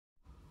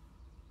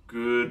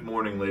Good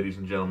morning, ladies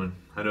and gentlemen.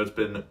 I know it's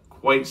been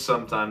quite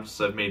some time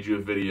since I've made you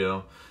a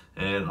video,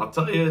 and I'll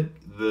tell you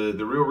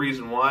the real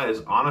reason why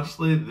is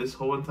honestly this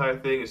whole entire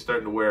thing is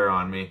starting to wear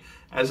on me,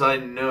 as I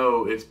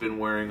know it's been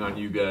wearing on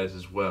you guys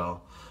as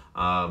well.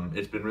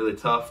 It's been really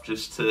tough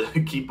just to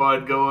keep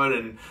on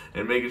going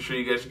and making sure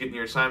you guys are getting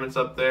your assignments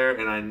up there,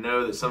 and I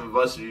know that some of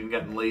us have even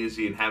gotten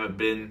lazy and haven't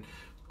been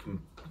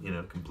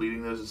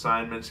completing those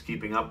assignments,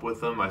 keeping up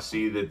with them. I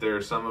see that there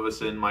are some of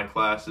us in my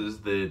classes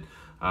that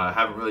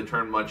haven't really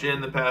turned much in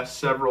the past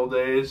several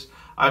days.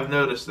 I've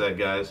noticed that,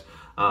 guys.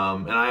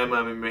 And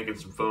I'm making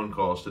some phone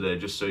calls today,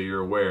 just so you're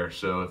aware.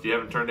 So if you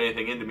haven't turned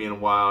anything into me in a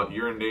while,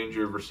 you're in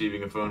danger of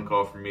receiving a phone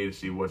call from me to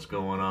see what's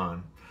going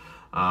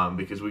on.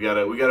 Because we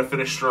gotta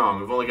finish strong.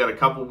 We've only got a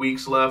couple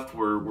weeks left.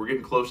 We're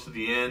getting close to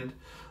the end.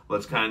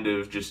 Let's kind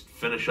of just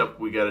finish up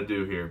what we got to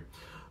do here.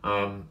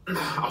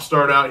 I'll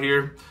start out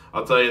here.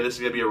 I'll tell you, this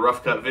is going to be a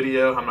rough cut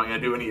video. I'm not going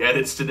to do any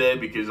edits today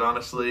because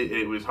honestly,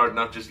 it was hard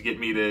enough just to get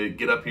me to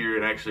get up here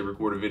and actually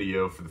record a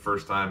video for the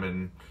first time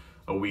in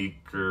a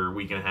week or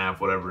week and a half,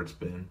 whatever it's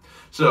been.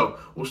 So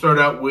we'll start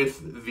out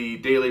with the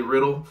daily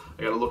riddle.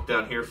 I got to look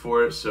down here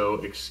for it, so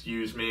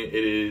excuse me.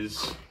 It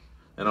is,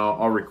 and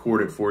I'll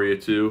record it for you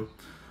too.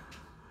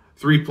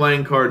 3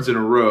 playing cards in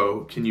a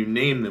row. Can you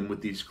name them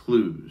with these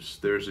clues?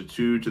 There's a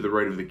 2 to the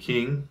right of the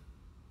king,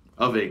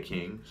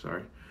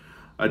 sorry.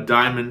 A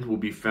diamond will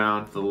be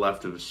found to the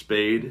left of a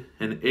spade.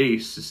 An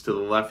ace is to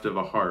the left of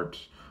a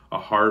heart. A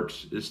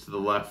heart is to the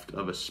left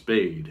of a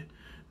spade.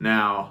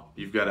 Now,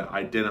 you've got to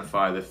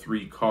identify the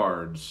 3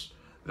 cards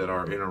that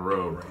are in a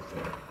row right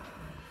there.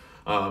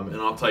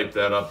 And I'll type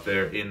that up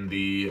there in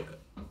the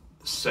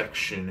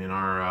section in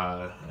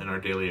our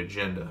daily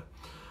agenda.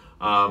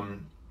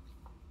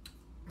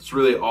 It's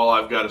really all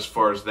I've got as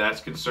far as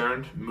that's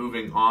concerned.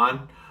 Moving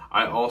on,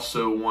 I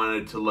also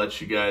wanted to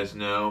let you guys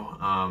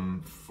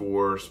know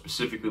for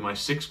specifically my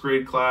 6th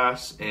grade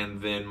class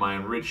and then my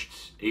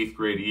enriched 8th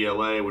grade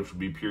ELA, which would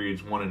be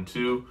periods 1 and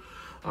 2.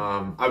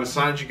 I've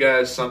assigned you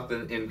guys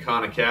something in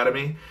Khan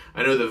Academy.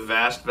 I know the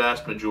vast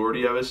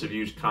majority of us have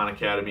used Khan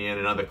Academy in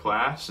another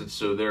class, and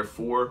so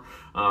therefore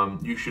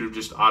you should have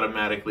just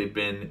automatically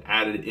been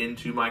added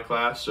into my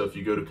class. So if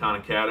you go to Khan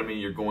Academy,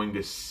 you're going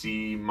to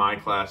see my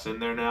class in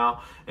there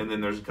now, and then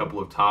there's a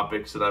couple of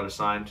topics that I've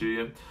assigned to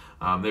you.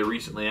 They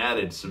recently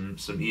added some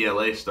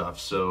ELA stuff,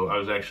 so I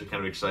was actually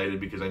kind of excited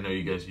because I know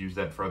you guys use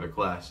that for other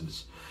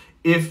classes.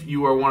 If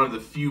you are one of the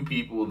few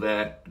people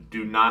that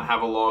do not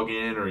have a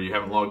login or you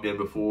haven't logged in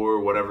before,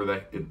 whatever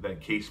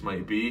that case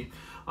might be,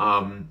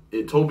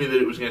 it told me that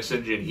it was going to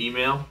send you an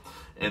email,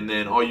 and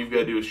then all you've got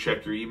to do is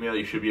check your email.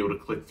 You should be able to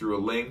click through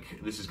a link.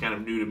 This is kind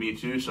of new to me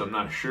too, so I'm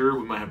not sure.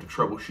 We might have to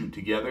troubleshoot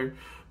together,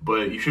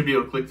 but you should be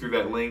able to click through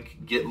that link,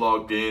 get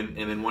logged in,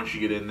 and then once you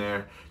get in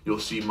there, you'll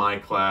see my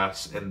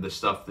class and the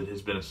stuff that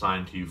has been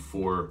assigned to you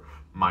for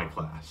my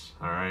class,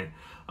 all right?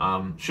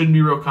 Shouldn't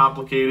be real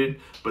complicated,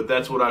 but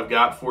that's what I've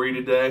got for you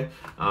today,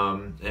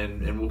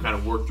 and we'll kind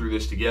of work through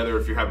this together.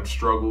 If you're having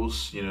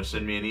struggles,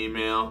 send me an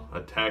email,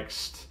 a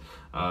text,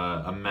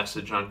 a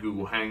message on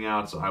Google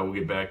Hangouts. I will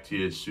get back to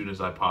you as soon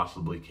as I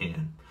possibly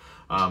can.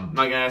 I'm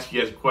not going to ask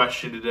you guys a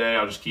question today.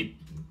 I'll just keep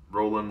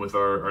rolling with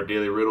our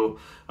daily riddle.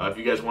 If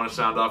you guys want to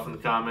sound off in the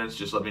comments,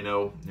 just let me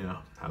know,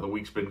 how the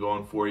week's been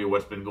going for you,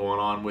 what's been going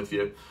on with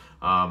you.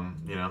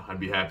 I'd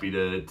be happy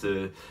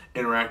to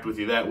interact with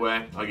you that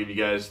way. I'll give you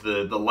guys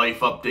the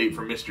life update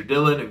from Mr.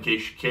 Dillon in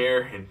case you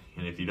care, and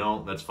if you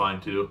don't, that's fine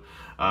too.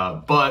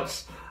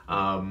 But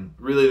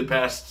really the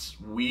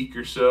past week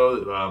or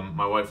so,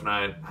 my wife and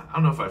I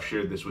don't know if I've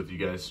shared this with you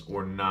guys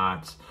or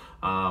not,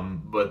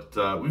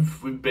 but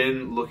we've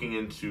been looking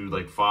into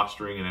like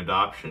fostering and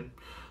adoption.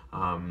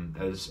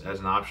 As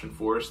an option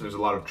for us, and there's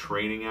a lot of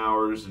training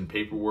hours and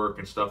paperwork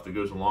and stuff that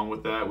goes along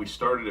with that. We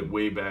started it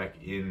way back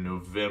in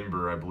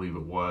November, I believe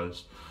it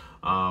was,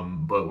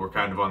 but we're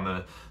kind of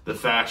on the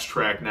fast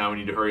track now. We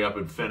need to hurry up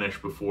and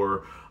finish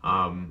before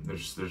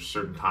there's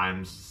certain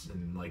times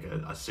in like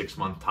a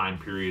 6-month time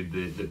period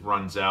that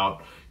runs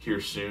out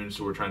here soon,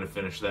 so we're trying to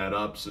finish that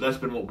up. So that's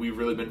been what we've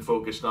really been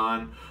focused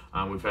on.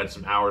 We've had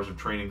some hours of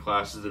training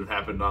classes that have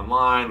happened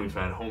online. We've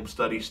had home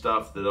study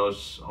stuff that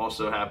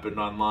also happened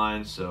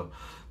online. So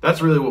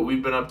that's really what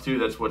we've been up to.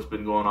 That's what's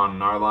been going on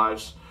in our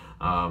lives.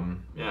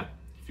 Yeah,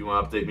 if you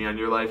want to update me on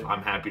your life,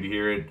 I'm happy to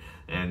hear it.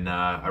 And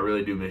I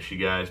really do miss you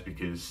guys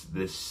because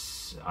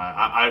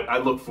I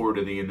look forward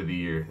to the end of the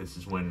year. This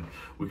is when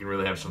we can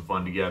really have some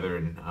fun together,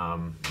 and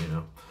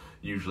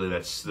usually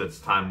that's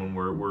time when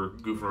we're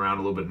goofing around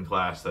a little bit in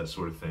class, that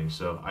sort of thing.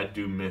 So I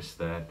do miss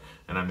that,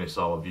 and I miss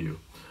all of you.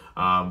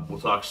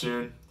 We'll talk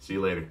soon. See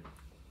you later.